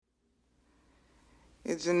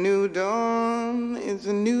It's a new dawn, it's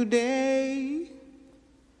a new day.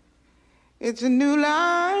 It's a new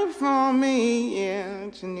life for me, yeah.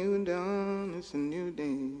 It's a new dawn, it's a new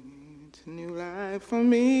day. It's a new life for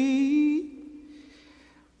me.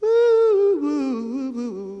 Woo, woo,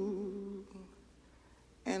 woo.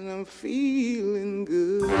 And I'm feeling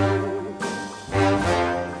good.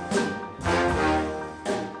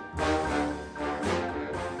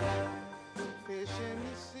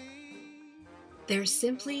 There's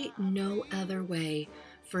simply no other way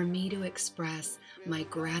for me to express my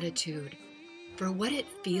gratitude for what it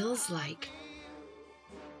feels like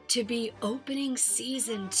to be opening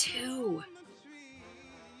season 2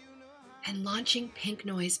 and launching Pink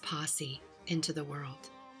Noise Posse into the world.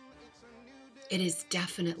 It is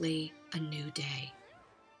definitely a new day,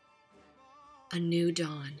 a new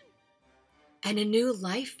dawn, and a new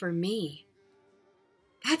life for me.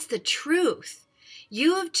 That's the truth.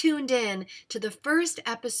 You have tuned in to the first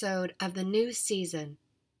episode of the new season.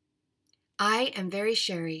 I am Very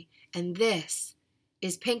Sherry, and this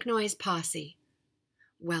is Pink Noise Posse.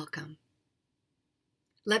 Welcome.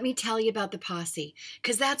 Let me tell you about the posse,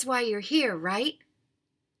 because that's why you're here, right?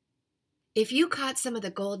 If you caught some of the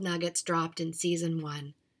gold nuggets dropped in season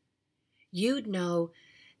 1, you'd know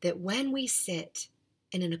that when we sit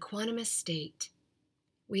in an equanimous state,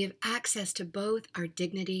 we have access to both our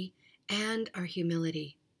dignity and our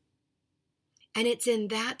humility. And it's in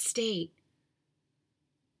that state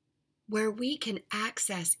where we can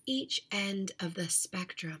access each end of the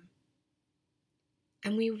spectrum.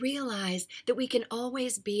 And we realize that we can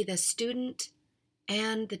always be the student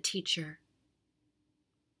and the teacher.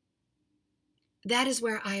 That is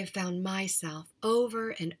where I have found myself over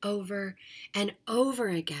and over and over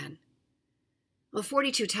again. Well,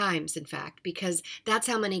 42 times, in fact, because that's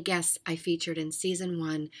how many guests I featured in season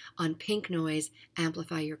 1 on Pink Noise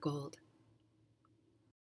Amplify Your Gold.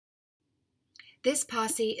 This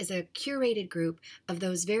posse is a curated group of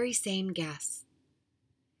those very same guests.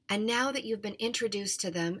 And now that you've been introduced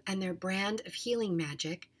to them and their brand of healing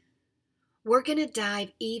magic, we're going to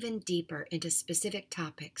dive even deeper into specific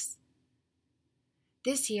topics.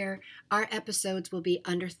 This year, our episodes will be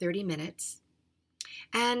under 30 minutes,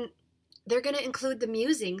 and they're going to include the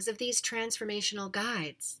musings of these transformational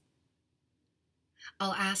guides.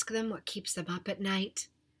 I'll ask them what keeps them up at night,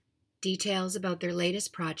 details about their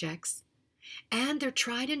latest projects, and their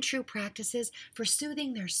tried and true practices for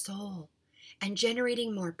soothing their soul and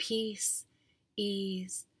generating more peace,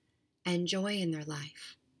 ease, and joy in their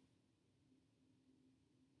life.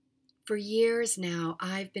 For years now,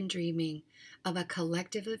 I've been dreaming of a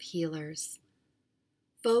collective of healers,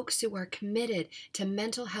 folks who are committed to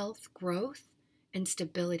mental health growth and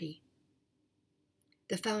stability,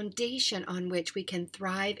 the foundation on which we can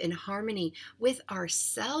thrive in harmony with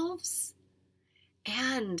ourselves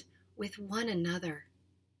and with one another.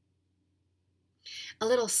 A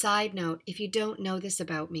little side note, if you don't know this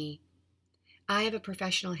about me, I have a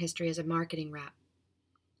professional history as a marketing rep.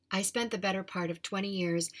 I spent the better part of 20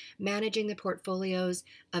 years managing the portfolios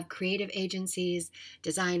of creative agencies,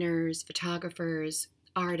 designers, photographers,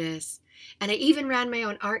 artists, and I even ran my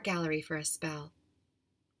own art gallery for a spell.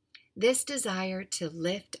 This desire to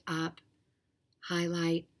lift up,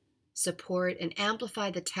 highlight, support, and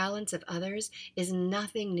amplify the talents of others is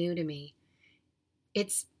nothing new to me.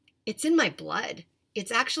 It's in my blood.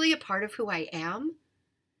 It's actually a part of who I am.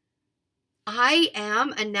 I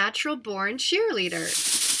am a natural-born cheerleader.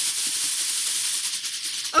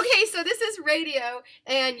 Okay, so this is radio,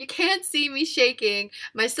 and you can't see me shaking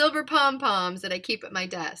my silver pom-poms that I keep at my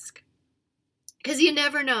desk. Because you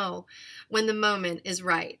never know when the moment is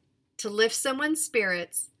right to lift someone's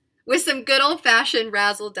spirits with some good old-fashioned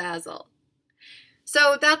razzle-dazzle.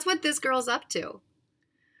 So that's what this girl's up to.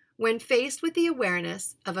 When faced with the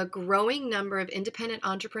awareness of a growing number of independent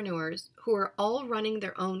entrepreneurs who are all running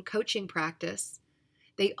their own coaching practice,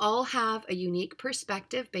 they all have a unique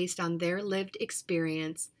perspective based on their lived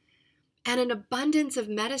experience and an abundance of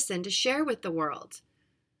medicine to share with the world.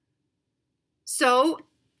 So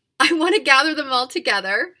I want to gather them all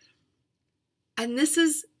together. And this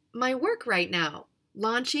is my work right now,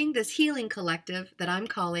 launching this healing collective that I'm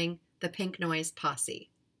calling the Pink Noise Posse.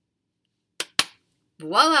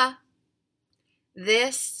 Voila!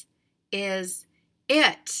 This is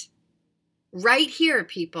it. Right here,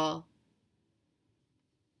 people.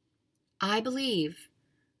 I believe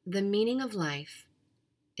the meaning of life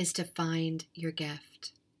is to find your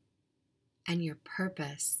gift, and your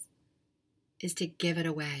purpose is to give it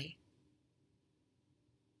away.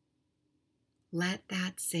 Let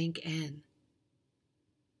that sink in.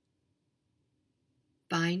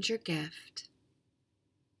 Find your gift,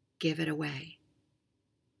 give it away.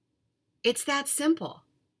 It's that simple.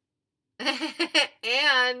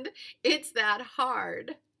 And it's that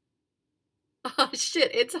hard. Oh,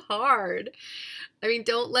 shit, it's hard. I mean,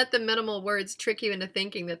 don't let the minimal words trick you into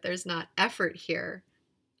thinking that there's not effort here.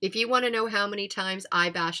 If you want to know how many times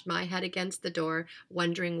I bashed my head against the door,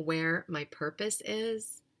 wondering where my purpose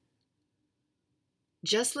is,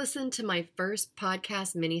 just listen to my first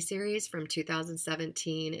podcast miniseries from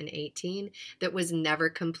 2017 and 18 that was never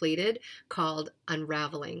completed called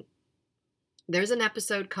Unraveling. There's an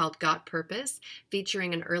episode called Got Purpose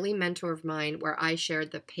featuring an early mentor of mine where I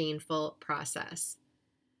shared the painful process.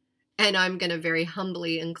 And I'm going to very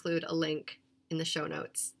humbly include a link in the show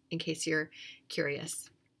notes in case you're curious.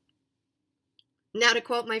 Now, to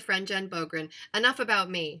quote my friend Jen Bogren, enough about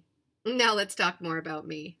me. Now let's talk more about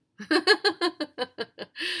me.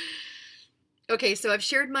 Okay, so I've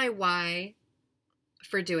shared my why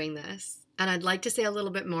for doing this, and I'd like to say a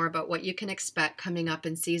little bit more about what you can expect coming up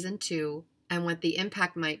in season 2 and what the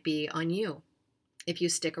impact might be on you if you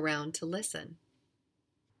stick around to listen.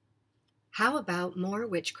 How about more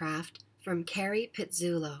witchcraft from Carrie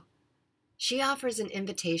Pizzullo? She offers an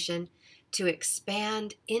invitation to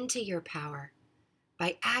expand into your power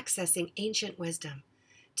by accessing ancient wisdom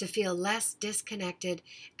to feel less disconnected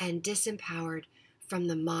and disempowered from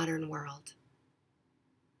the modern world.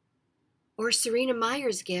 Or Serena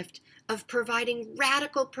Meyer's gift of providing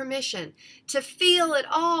radical permission to feel it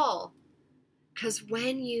all. Because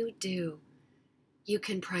when you do, you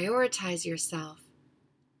can prioritize yourself,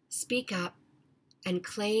 speak up, and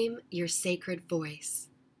claim your sacred voice.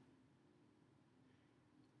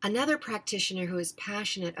 Another practitioner who is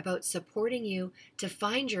passionate about supporting you to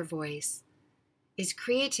find your voice is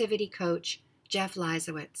creativity coach Jeff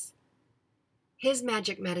Lizowitz. His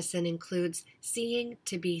magic medicine includes seeing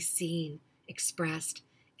to be seen, expressed,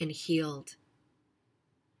 and healed.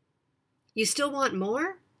 You still want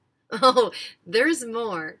more? Oh, there's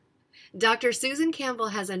more. Dr. Susan Campbell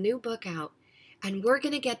has a new book out, and we're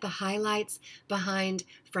going to get the highlights behind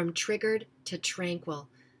From Triggered to Tranquil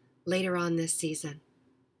later on this season.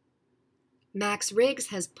 Max Riggs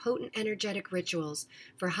has potent energetic rituals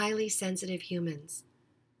for highly sensitive humans.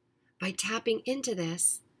 By tapping into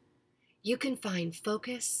this, you can find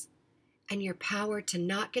focus and your power to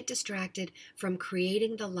not get distracted from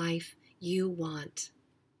creating the life you want.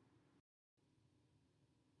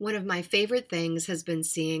 One of my favorite things has been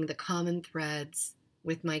seeing the common threads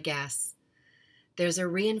with my guests. There's a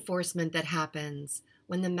reinforcement that happens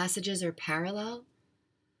when the messages are parallel,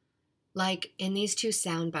 like in these 2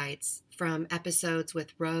 sound bites from episodes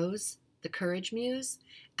with Rose, the Courage Muse,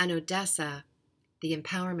 and Odessa, the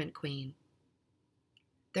Empowerment Queen.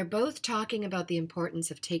 They're both talking about the importance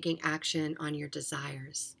of taking action on your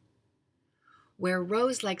desires. Where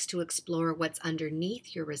Rose likes to explore what's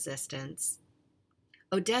underneath your resistance,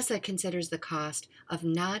 Odessa considers the cost of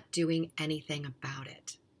not doing anything about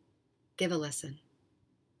it. Give a listen.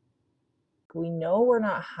 We know we're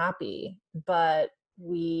not happy, but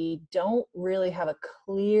we don't really have a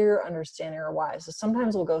clear understanding or why. So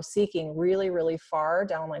sometimes we'll go seeking really, really far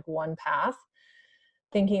down like one path,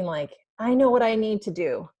 thinking like, I know what I need to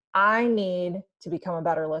do. I need to become a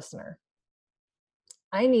better listener.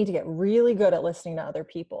 I need to get really good at listening to other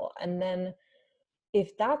people. And then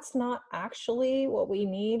if that's not actually what we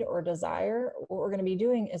need or desire, what we're going to be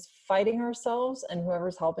doing is fighting ourselves and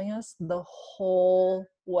whoever's helping us the whole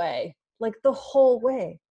way, like the whole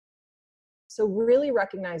way. So really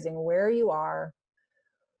recognizing where you are,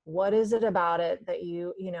 what is it about it that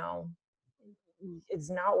you know, it's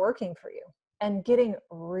not working for you, and getting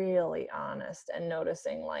really honest and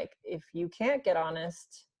noticing, like, if you can't get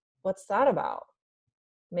honest, what's that about?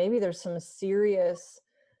 Maybe there's some serious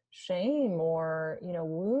shame or,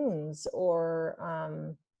 wounds or,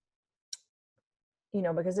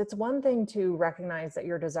 because it's one thing to recognize that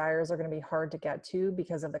your desires are going to be hard to get to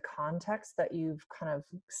because of the context that you've kind of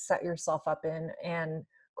set yourself up in, and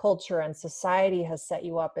culture and society has set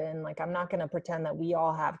you up in. Like, I'm not going to pretend that we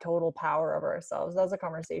all have total power over ourselves. That's a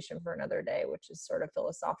conversation for another day, which is sort of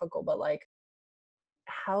philosophical, but like,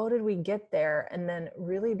 how did we get there? And then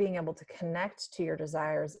really being able to connect to your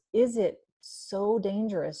desires. Is it so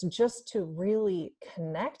dangerous just to really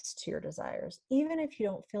connect to your desires? Even if you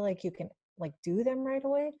don't feel like you can like do them right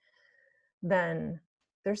away, then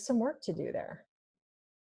there's some work to do there.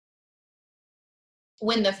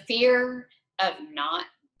 When the fear of not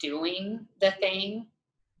doing the thing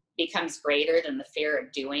becomes greater than the fear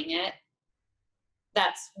of doing it,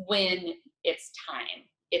 that's when it's time.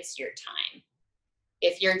 It's your time.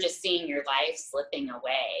 If you're just seeing your life slipping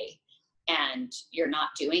away and you're not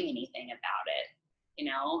doing anything about it,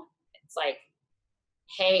 it's like,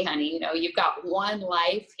 hey, honey, you've got one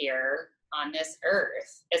life here on this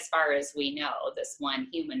earth, as far as we know, this one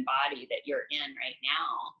human body that you're in right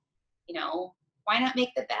now. Why not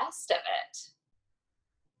make the best of it?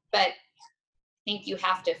 But I think you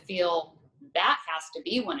have to feel that has to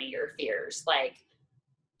be one of your fears. Like,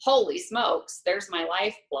 holy smokes, there's my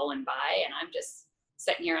life blowing by and I'm just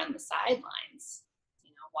sitting here on the sidelines,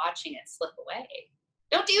 watching it slip away.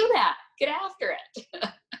 Don't do that. Get after it.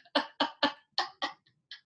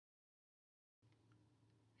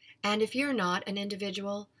 And if you're not an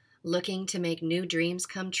individual looking to make new dreams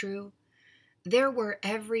come true, there were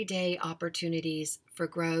everyday opportunities for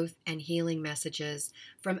growth and healing messages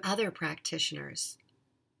from other practitioners.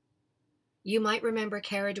 You might remember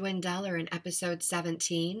Cara Dwin-Deller in episode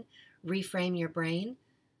 17, Reframe Your Brain,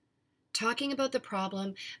 talking about the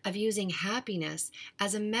problem of using happiness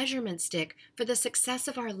as a measurement stick for the success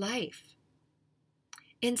of our life.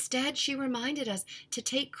 Instead, she reminded us to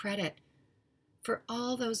take credit for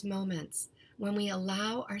all those moments when we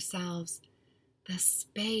allow ourselves the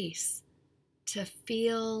space to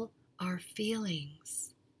feel our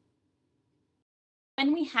feelings.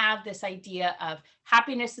 When we have this idea of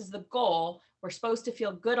happiness is the goal, we're supposed to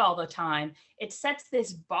feel good all the time, it sets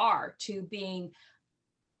this bar to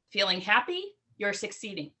feeling happy, you're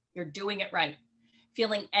succeeding, you're doing it right.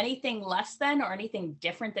 Feeling anything less than or anything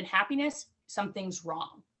different than happiness, something's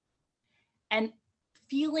wrong. And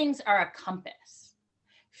feelings are a compass.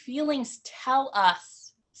 Feelings tell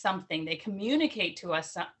us something. They communicate to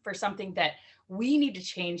us for something that we need to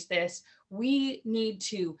change this. We need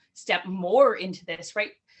to step more into this,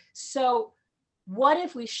 right? So what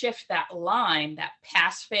if we shift that line, that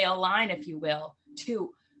pass-fail line, if you will,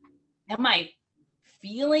 to, am I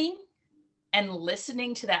feeling and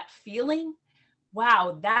listening to that feeling?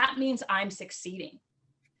 Wow, that means I'm succeeding.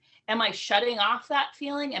 Am I shutting off that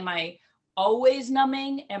feeling? Am I always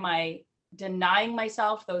numbing? Am I denying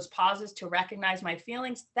myself those pauses to recognize my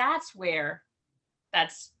feelings?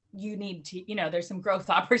 You need to, there's some growth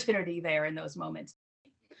opportunity there in those moments.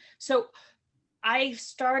 So I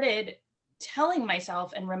started telling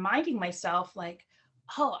myself and reminding myself, like,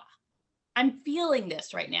 oh, I'm feeling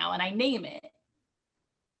this right now, and I name it.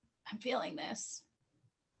 I'm feeling this.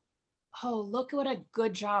 Oh, look what a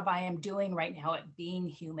good job I am doing right now at being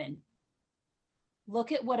human.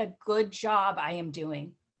 Look at what a good job I am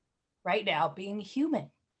doing right now being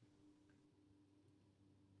human.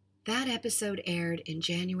 That episode aired in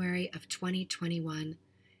January of 2021,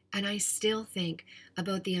 and I still think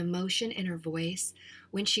about the emotion in her voice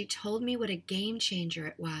when she told me what a game changer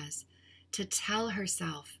it was to tell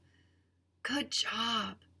herself, "Good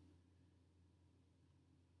job."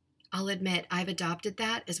 I'll admit I've adopted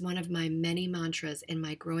that as one of my many mantras in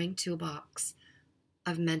my growing toolbox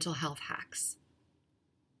of mental health hacks.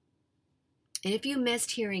 And if you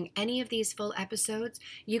missed hearing any of these full episodes,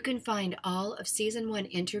 you can find all of Season 1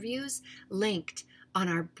 interviews linked on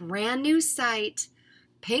our brand new site,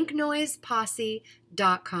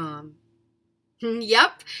 pinknoiseposse.com.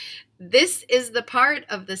 Yep, this is the part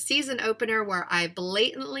of the season opener where I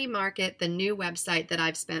blatantly market the new website that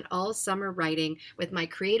I've spent all summer writing with my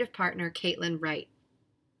creative partner, Caitlin Wright.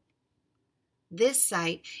 This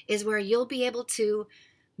site is where you'll be able to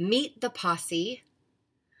meet the posse,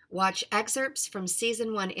 watch excerpts from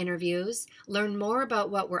Season 1 interviews, learn more about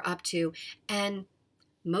what we're up to, and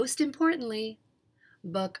most importantly,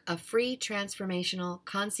 book a free transformational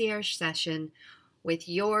concierge session with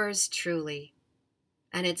yours truly.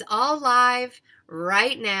 And it's all live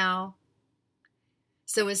right now.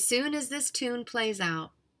 So as soon as this tune plays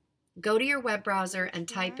out, go to your web browser and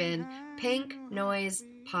type in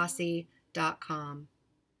pinknoiseposse.com.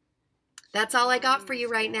 That's all I got for you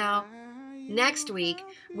right now. Next week,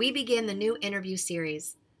 we begin the new interview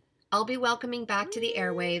series. I'll be welcoming back to the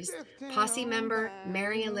airwaves Posse member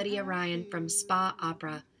Mary Lydia Ryan from Spa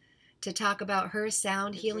Opera to talk about her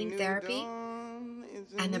sound healing therapy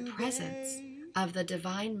and the presence of the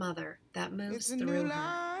Divine Mother that moves through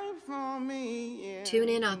her. Tune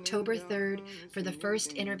in October 3rd for the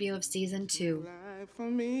first interview of Season 2.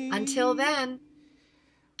 Until then,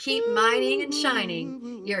 keep mining and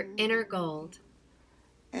shining your inner gold.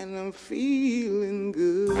 And I'm feeling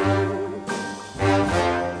good.